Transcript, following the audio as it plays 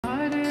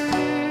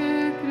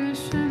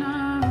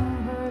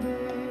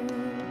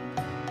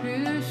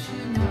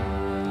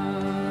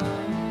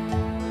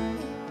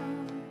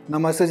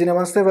Namaste ji,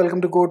 namaste.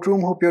 Welcome to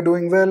Courtroom. Hope you're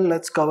doing well.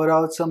 Let's cover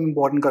out some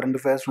important current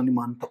affairs from the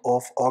month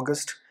of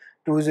August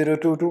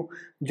 2022.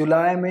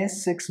 July में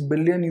 6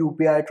 billion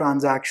UPI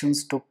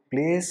transactions took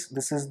place.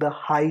 This is the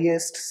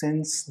highest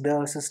since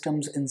the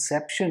system's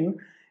inception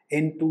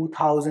in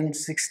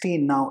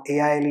 2016. Now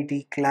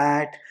AILET,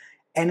 CLAT,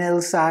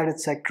 NLSAT,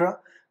 etc.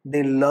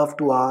 They love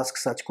to ask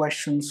such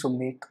questions, so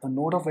make a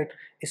note of it,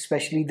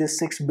 especially this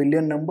 6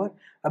 billion number.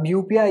 Ab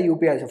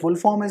UPI, so full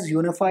form is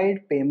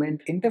Unified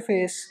Payment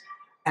Interface.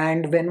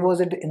 And when was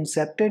it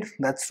incepted?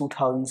 That's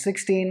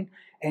 2016.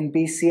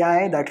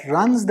 NPCI, that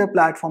runs the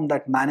platform,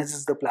 that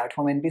manages the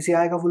platform.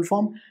 NPCI का full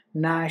form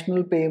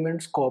National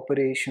Payments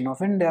Corporation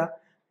of India,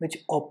 which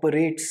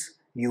operates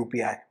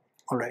UPI.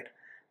 Alright.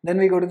 Then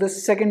we go to the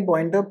second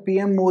pointer.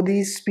 PM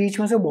Modi's speech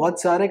में से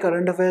बहुत सारे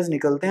current affairs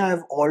निकलते हैं.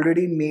 I've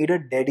already made a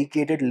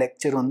dedicated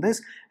lecture on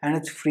this and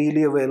it's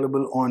freely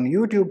available on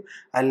YouTube.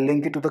 I'll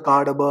link it to the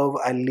card above.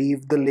 I'll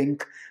leave the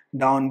link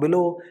down below.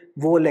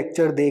 वो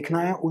lecture देखना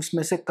है,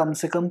 उसमें से कम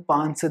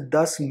 5 से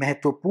 10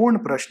 महत्वपूर्ण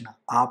प्रश्न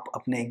आप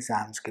अपने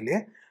एग्जाम्स के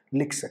लिए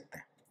लिख सकते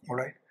हैं.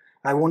 Alright,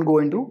 I won't go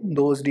into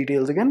those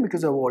details again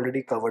because I've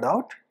already covered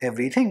out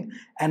everything.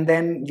 And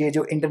then ये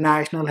जो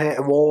international है,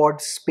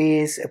 awards,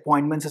 space,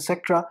 appointments,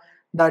 etc.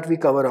 that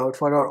we cover out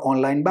for our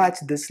online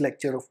batch. This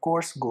lecture of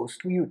course goes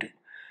to YouTube.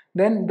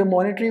 Then the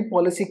Monetary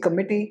Policy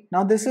Committee.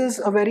 Now this is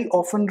a very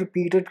often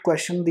repeated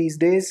question these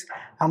days.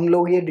 हम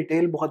लोग ये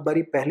detail बहुत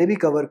बारी पहले भी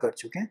cover कर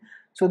चुके हैं.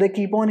 So they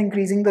keep on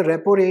increasing the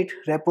repo rate.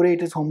 Repo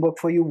rate is homework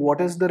for you.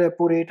 What is the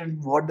repo rate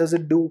and what does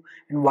it do?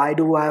 And why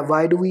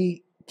do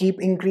we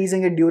keep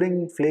increasing it during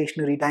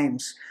inflationary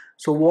times?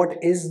 So what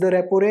is the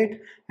repo rate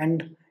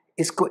and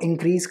इसको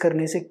increase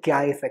करने से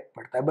क्या effect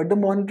पड़ता है? But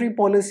the Monetary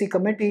Policy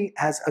Committee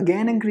has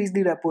again increased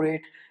the repo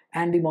rate.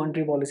 And the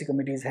Monetary Policy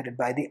Committee is headed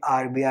by the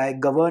RBI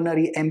governor.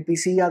 ये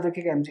MPC याद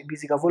रखिएगा,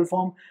 MPC का full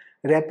form.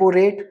 Repo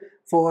rate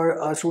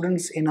for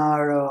students in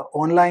our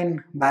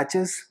online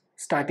batches.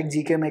 Static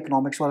GK में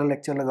economics वाला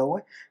lecture लगा हुआ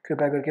है,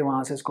 कृपया करके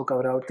वहाँ से इसको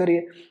cover out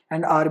करिए.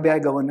 And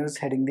RBI governor is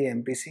heading the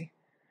MPC.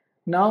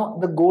 Now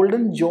the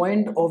golden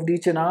joint of the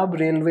Chenab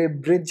railway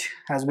bridge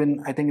has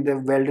been, I think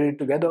they've welded it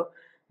together.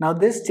 Now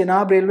this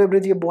Chenab railway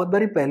bridge ये बहुत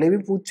बारी पहले भी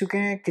पूछ चुके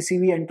हैं, किसी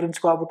भी entrance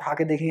को आप उठा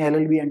के देखेंगे,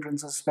 LLB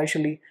entrances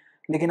especially.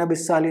 लेकिन अब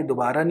इस साल ये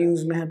दोबारा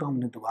न्यूज़ में है तो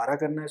हमने दोबारा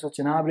करना है. सो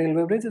Chenab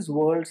railway bridge is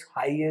world's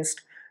highest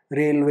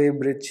railway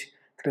bridge.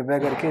 कृपया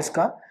करके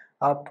इसका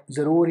आप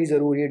ज़रूर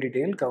ये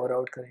डिटेल कवर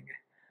आउट करेंगे.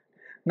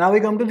 Now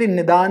we come to the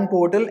Nidaan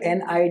portal,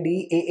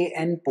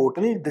 NIDAAN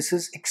portal. This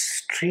is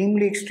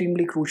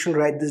extremely crucial.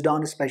 Write this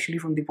down, especially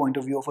from the point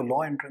of view of a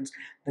law entrance.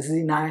 This is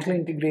the National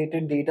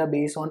Integrated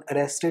Database on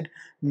Arrested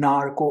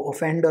Narco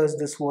Offenders.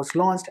 This was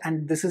launched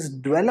and this is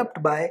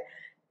developed by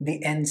the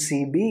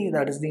NCB,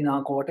 that is the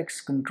Narcotics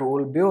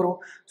Control Bureau.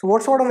 So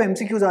what sort of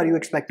MCQs are you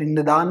expecting?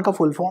 Nidaan का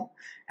full form,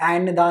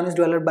 and Nidaan is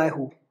developed by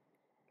who?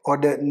 Or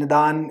the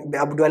Nidaan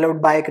अब developed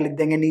by लिख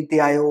देंगे NITI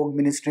Aayog,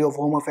 Ministry of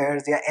Home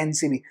Affairs या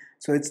NCB.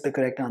 So it's the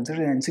correct answer,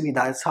 NCB.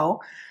 That's how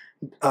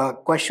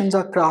questions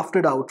are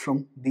crafted out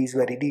from these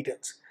very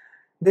details.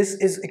 This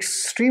is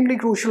extremely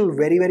crucial,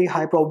 very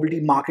high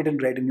probability. Mark it in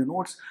red in your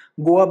notes.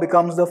 Goa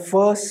becomes the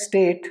first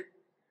state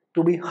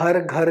to be Har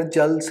Ghar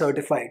Jal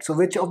certified. So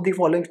which of the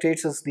following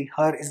states is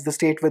the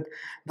state with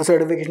the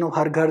certification of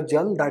Har Ghar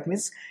Jal? That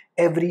means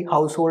every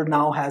household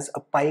now has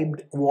a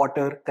piped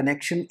water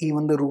connection,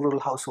 even the rural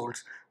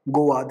households.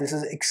 Goa. This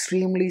is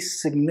extremely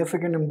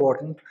significant,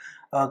 important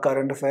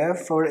current affair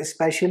for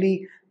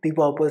especially the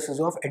purposes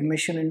of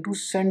admission into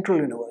central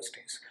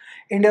universities.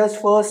 India's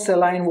first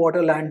saline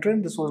water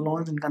lantern, this was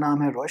launched, इनका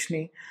नाम है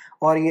रोशनी.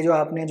 और ये जो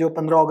आपने जो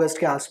 15 अगस्त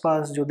के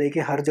आसपास जो देखे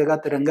हर जगह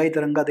तिरंगा ही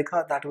तिरंगा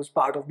दिखा, that was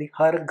part of the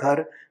हर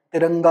घर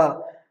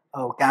तिरंगा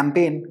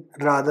campaign,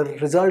 rather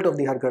result of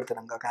the हर घर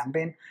तिरंगा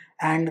campaign.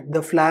 And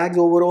the flags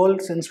overall,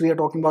 since we are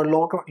talking about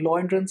law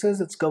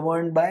entrances, it's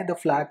governed by the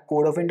Flag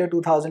Code of India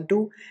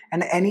 2002,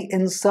 and any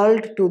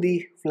insult to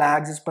the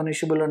flags is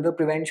punishable under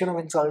Prevention of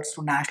Insults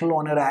to National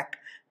Honor Act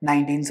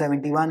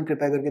 1971.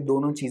 कृपया करके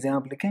दोनों चीजें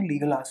आप लिखें,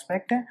 legal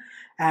aspect है.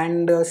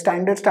 And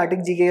standard static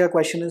GK का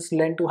question is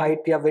length to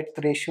height या width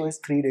ratio is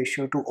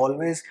 3:2,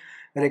 always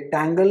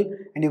rectangle,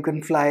 and you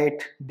can fly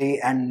it day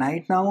and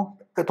night. now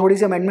थोड़ी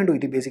सी अमेंडमेंट हुई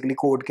थी बेसिकली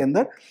कोड के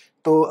अंदर,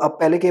 तो अब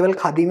पहले केवल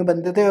खादी में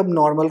बनते थे, अब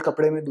नॉर्मल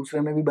कपड़े में दूसरे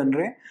में भी बन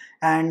रहे हैं.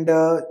 एंड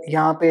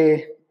यहाँ पे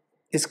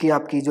इसकी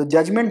आपकी जो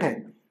जजमेंट है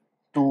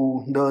to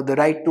the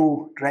right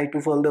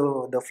to furl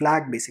the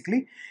flag basically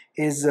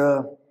is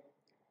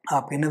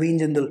आपके नवीन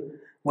जिंदल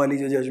वाली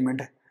जो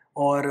जजमेंट है,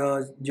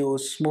 और जो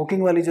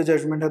स्मोकिंग वाली जो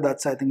जजमेंट है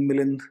that's I think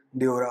Milind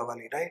Deora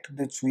वाली, right.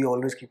 That's we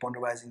always keep on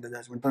revising the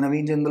judgement. तो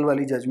नवीन जिंदल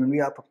वाली जजमेंट भी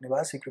आप अपने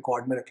पास एक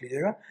रिकॉर्ड में रख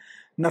लीजिएगा.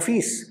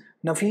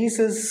 नफीस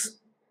इज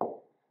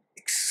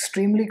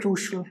एक्सट्रीमली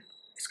क्रूशल.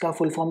 इसका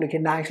फुल फॉर्म लिखिए,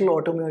 national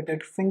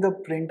automated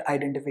fingerprint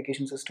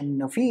identification system,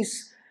 Nafees.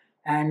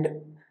 And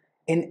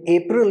in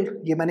April,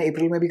 ये मैंने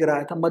अप्रैल में भी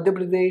कराया था, Madhya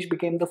Pradesh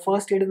became the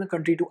first state in the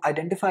country to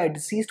identify a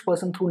deceased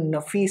person through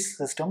Nafis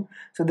system.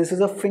 So this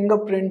is a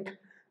fingerprint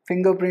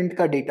fingerprint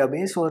का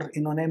database, और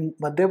इन्होंने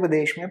मध्य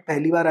प्रदेश में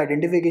पहली बार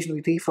आइडेंटिफिकेशन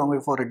हुई थी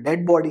फॉर अ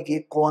डेड बॉडी की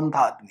कौन था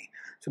आदमी.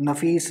 सो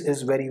नफीस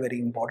इज वेरी वेरी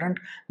इंपॉर्टेंट.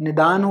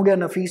 निदान हो गया,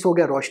 नफीस हो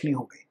गया, रोशनी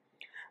हो गई.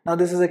 Now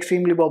this is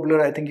extremely popular.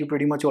 I think you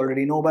pretty much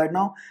already know about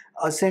now.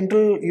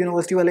 Central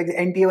University वाले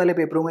NTA वाले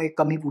पेपरों में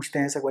कम ही पूछते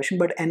हैं ऐसा question,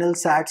 but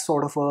NLSAT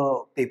sort of a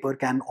paper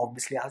can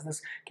obviously ask this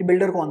कि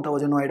बिल्डर कौन था वो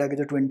जो नोएडा के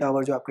जो ट्विन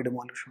टावर जो आपके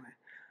डिमोलिश हुए हैं.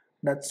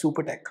 That's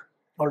super tech.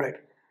 All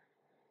right.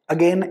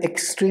 Again,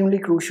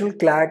 extremely crucial.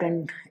 CLAT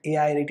and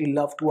AILET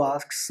love to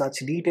ask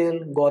such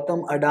detail.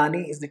 Gautam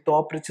Adani is the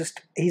top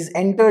richest. He's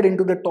entered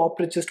into the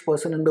top richest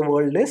person in the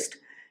world list.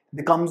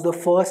 Becomes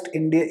the first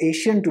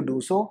Asian to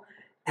do so.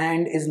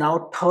 And is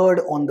now third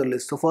on the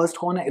list. So first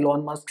कौन है?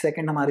 Elon Musk.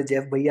 Second हमारे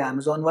Jeff भैया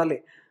Amazon वाले,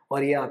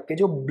 और ये आपके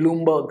जो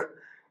Bloomberg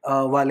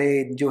वाले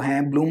जो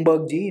हैं,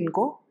 Bloomberg जी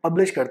इनको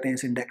publish करते हैं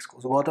इस index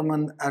को. So Gautam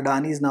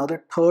Adani is now the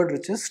third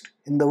richest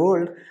in the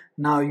world.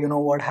 Now you know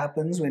what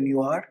happens when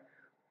you are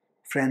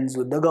friends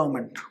with the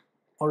government.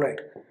 All right.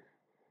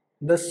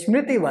 The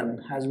Smriti One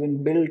has been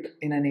built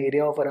in an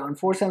area of around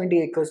 470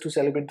 acres to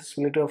celebrate the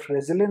spirit of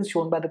resilience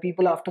shown by the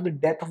people after the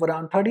death of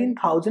around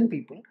 13,000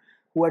 people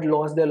who had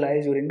lost their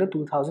lives during the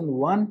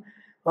 2001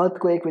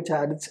 earthquake which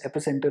had its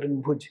epicenter in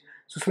Bhuj.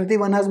 So Smriti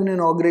One has been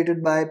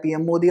inaugurated by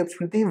PM Modi. अब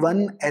Smriti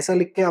One ऐसा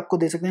लिख के आपको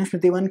दे सकते हैं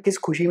Smriti One किस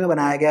खुशी में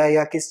बनाया गया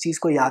या किस चीज़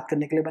को याद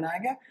करने के लिए बनाया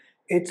गया.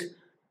 It's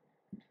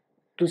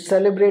to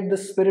celebrate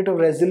the spirit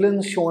of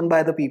resilience shown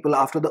by the people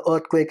after the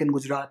earthquake in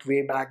Gujarat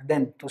way back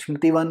then. तो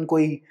Smriti One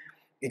कोई,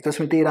 एक तो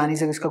स्मृति ईरानी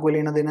से इसका कोई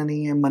लेना देना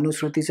नहीं है,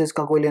 मनुस्मृति से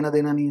इसका कोई लेना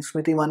देना नहीं है.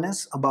 Smriti One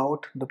is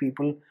about the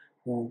people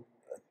who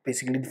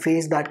basically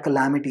face that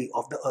calamity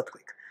of the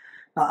earthquake.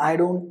 Now I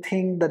don't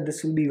think that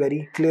this will be very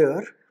clear,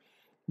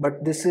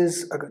 but this is,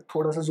 अगर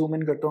थोड़ा सा zoom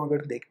in करता हूँ,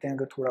 अगर देखते हैं,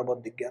 अगर थोड़ा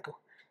बहुत दिख गया तो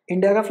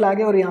इंडिया का फ्लैग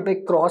है और यहाँ पे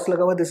एक क्रॉस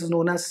लगा हुआ. This is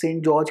known as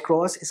Saint George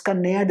cross. इसका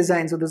नया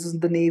design, so this is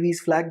the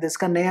navy's flag,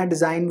 इसका नया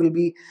design will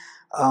be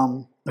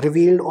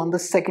revealed on the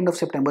 2nd of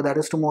September. That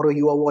is tomorrow.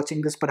 You are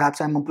watching this,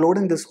 perhaps I'm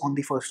uploading this on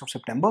the 1st of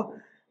September.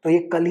 तो ये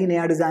कल ही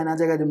नया design आ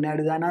जाएगा. जब नया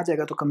design आ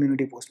जाएगा तो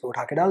कम्युनिटी पोस्ट पे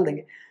उठा के डाल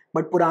देंगे.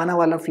 बट पुराना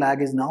वाला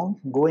flag is now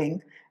going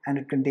and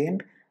it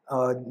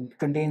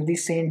contains the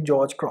St.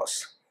 George Cross.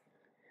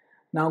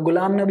 Now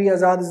Ghulam Nabi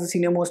Azad is the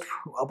senior most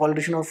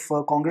politician of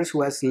Congress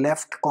who has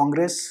left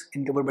Congress.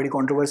 इनके ऊपर बड़ी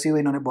कंट्रोवर्सी हुई.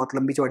 इन्होंने बहुत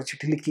लंबी चौड़ी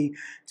चिट्ठी लिखी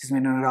जिसमें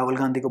इन्होंने राहुल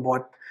गांधी को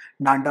बहुत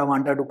डांटा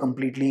वांटा to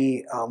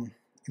completely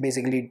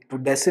basically to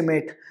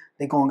decimate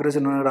the Congress.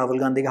 इन्होंने राहुल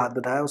गांधी का हाथ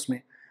बताया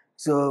उसमें.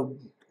 So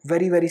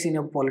very very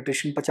senior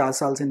politician, 50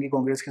 साल से इनकी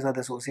कांग्रेस के साथ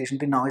एसोसिएशन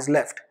थी. Now is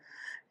left.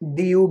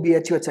 DU,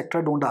 BHU, etc.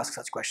 don't ask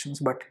such questions,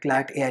 but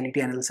CLAT, AILET,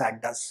 NLSAT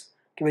does.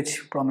 Which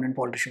prominent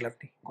politician left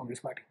the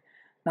Congress party?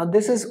 Now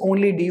this is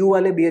only DU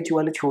वाले, BHU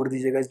वाले छोड़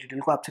दीजिएगा, इस डिटेल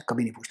को आपसे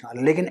कभी नहीं पूछना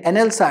वाला. लेकिन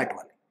NLSAT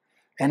वाले,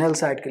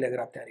 NLSAT के लिए अगर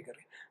आप तैयारी कर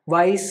रहे हैं,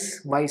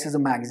 Vice is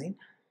a magazine,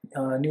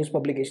 news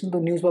publication. तो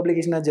news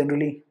publication है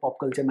generally pop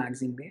culture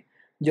magazine भी है.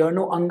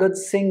 Journal Angad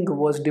Singh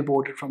was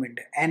deported from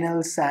India.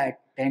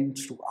 NLSAT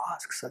tends to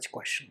ask such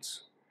questions.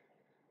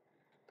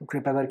 तो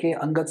कृपया करके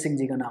अंगद सिंह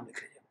जी का नाम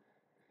लिख लीजिए.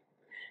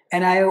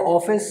 NIO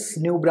office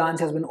new branch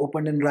has been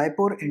opened in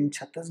Raipur in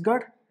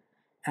Chhattisgarh.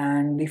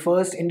 And the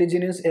first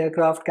indigenous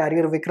aircraft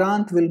carrier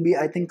Vikrant will be,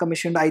 I think,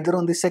 commissioned either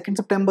on the 2nd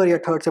September या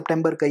 3rd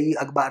September. कई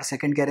अखबार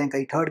 2nd कह रहे हैं,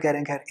 कई 3rd कह रहे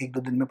हैं. खैर एक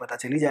दो दिन में पता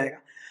चल ही जाएगा.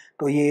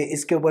 तो ये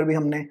इसके ऊपर भी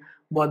हमने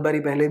बहुत बारी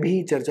पहले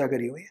भी चर्चा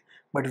करी हुई है.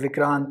 But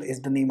Vikrant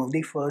is the name of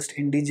the first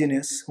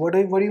indigenous. What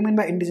do you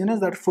mean by indigenous?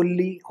 That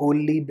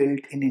wholly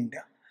built in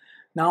India.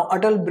 Now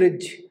Atal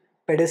Bridge,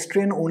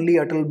 pedestrian only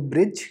Atal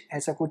Bridge,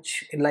 ऐसा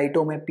कुछ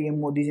लाइटों में PM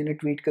मोदी जी ने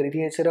ट्वीट करी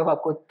थी. सिर्फ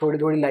आपको थोड़ी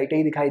थोड़ी लाइटें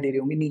ही दिखाई दे रही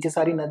होंगी, नीचे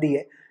सारी नदी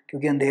है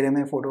क्योंकि अंधेरे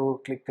में फोटो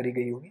क्लिक करी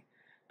गई होगी.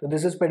 तो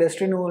this is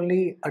pedestrian only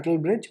Atal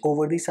bridge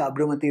over the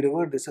Sabarmati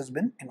river. This has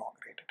been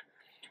inaugurated.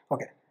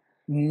 Okay.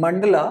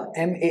 Mandala,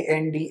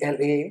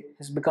 MANDLA,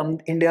 has become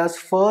India's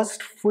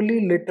first fully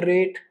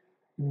literate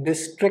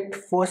district,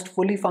 first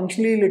fully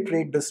functionally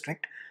literate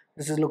district.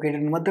 This is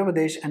located in Madhya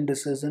Pradesh and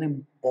this is an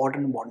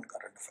important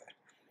current affair.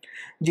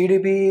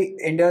 GDP,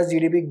 India's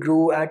GDP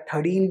grew at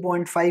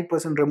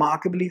 13.5%,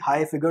 remarkably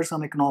high figure.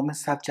 Some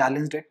economists have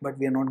challenged it, but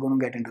we are not going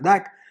to get into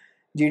that.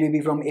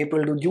 GDP from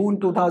April to June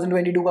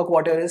 2022 का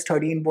quarter is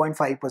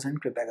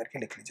 13.5%. कृपया करके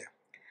लिख लीजिए.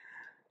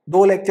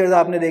 2 lectures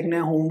आपने देखने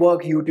हैं,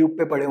 homework YouTube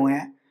पे पड़े हुए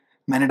हैं,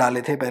 मैंने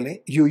डाले थे पहले.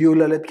 यूयू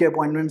ललित के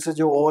अपॉइंटमेंट से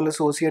जो ऑल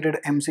एसोसिएटेड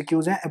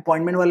MCQs हैं,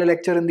 अपॉइंटमेंट वाले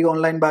lecture in the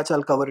online batch,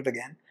 I'll cover it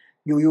again.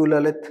 U U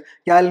Lalit,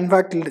 या I'll in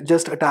fact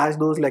just attach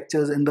those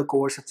lectures in the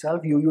course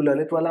itself. U U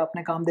Lalit वाला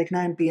आपने काम देखना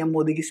है. PM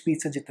मोदी की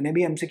स्पीच से जितने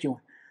भी MCQ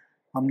हैं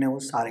हमने वो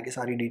सारे के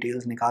सारी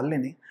डिटेल्स निकाल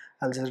लेने.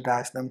 I'll just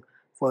attach them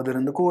further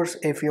in the course.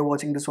 If you're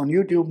watching this on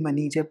YouTube, मैं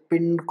नीचे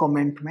pinned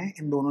comment में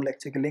इन दोनों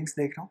लेक्चर के लिंक्स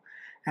देख रहा हूँ.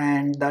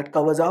 And that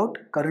covers out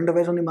current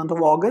affairs on the month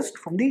of August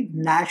from the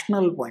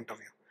national point of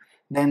view.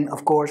 Then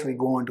of course we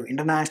go on to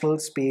international,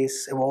 space,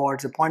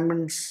 awards,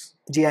 appointments,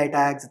 GI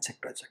tags,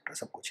 etc.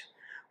 सब कुछ.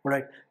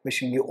 Alright,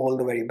 wishing you all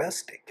the very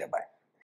best. Take care. Bye.